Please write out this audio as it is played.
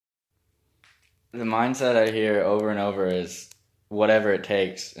the mindset I hear over and over is whatever it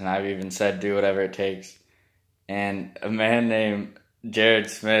takes, and I've even said do whatever it takes. And a man named Jared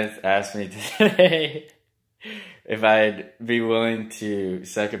Smith asked me today if I'd be willing to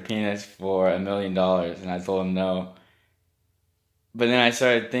suck a penis for $1 million, and I told him no. But then I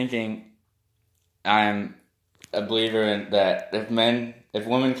started thinking, I'm a believer in that if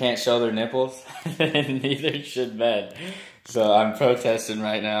women can't show their nipples, then neither should men. So I'm protesting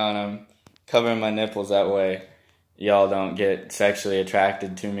right now, and I'm covering my nipples that way y'all don't get sexually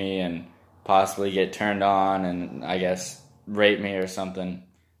attracted to me and possibly get turned on and I guess rape me or something.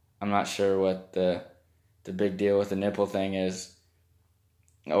 I'm not sure what the big deal with the nipple thing is.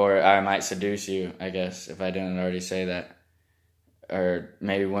 Or I might seduce you, I guess, if I didn't already say that. Or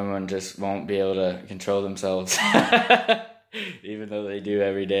maybe women just won't be able to control themselves, even though they do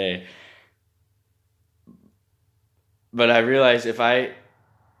every day. But I realize if a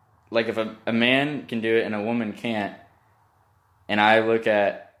man can do it and a woman can't, and I look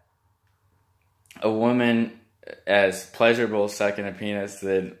at a woman as pleasurable sucking a penis,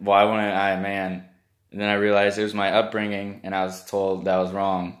 then why wouldn't I a man? And then I realized it was my upbringing, and I was told that was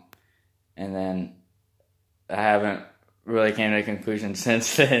wrong. And then I haven't really came to a conclusion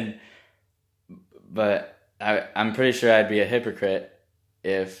since then. But I'm pretty sure I'd be a hypocrite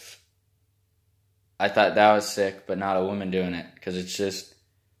if I thought that was sick, but not a woman doing it. Because it's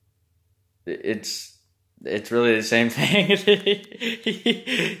really the same thing.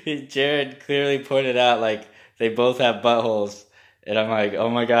 Jared clearly pointed out, like, they both have buttholes. And I'm like, oh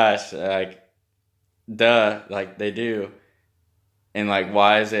my gosh, like, duh, like, they do. And, like,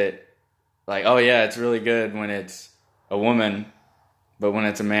 why is it, like, oh yeah, it's really good when it's a woman, but when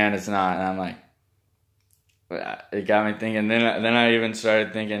it's a man, it's not. And I'm like, it got me thinking. Then I even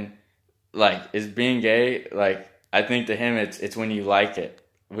started thinking, like, is being gay, like, I think to him it's when you like it.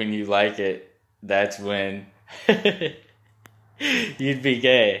 When you like it, that's when you'd be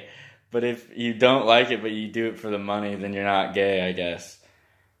gay. But if you don't like it, but you do it for the money, then you're not gay, I guess.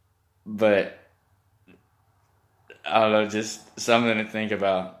 But I don't know, just something to think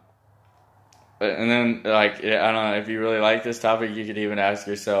about. And then, like, I don't know, if you really like this topic, you could even ask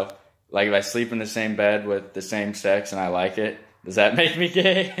yourself, like, if I sleep in the same bed with the same sex and I like it, does that make me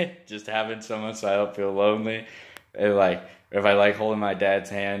gay? Just having someone so I don't feel lonely. And, like, if I like holding my dad's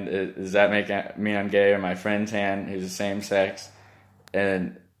hand, does that make me I'm gay? Or my friend's hand, who's the same sex?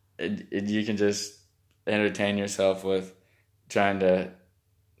 And you can just entertain yourself with trying to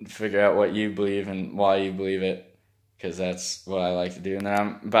figure out what you believe and why you believe it. Because that's what I like to do. And then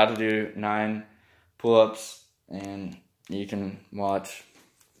I'm about to do 9 pull-ups, and you can watch.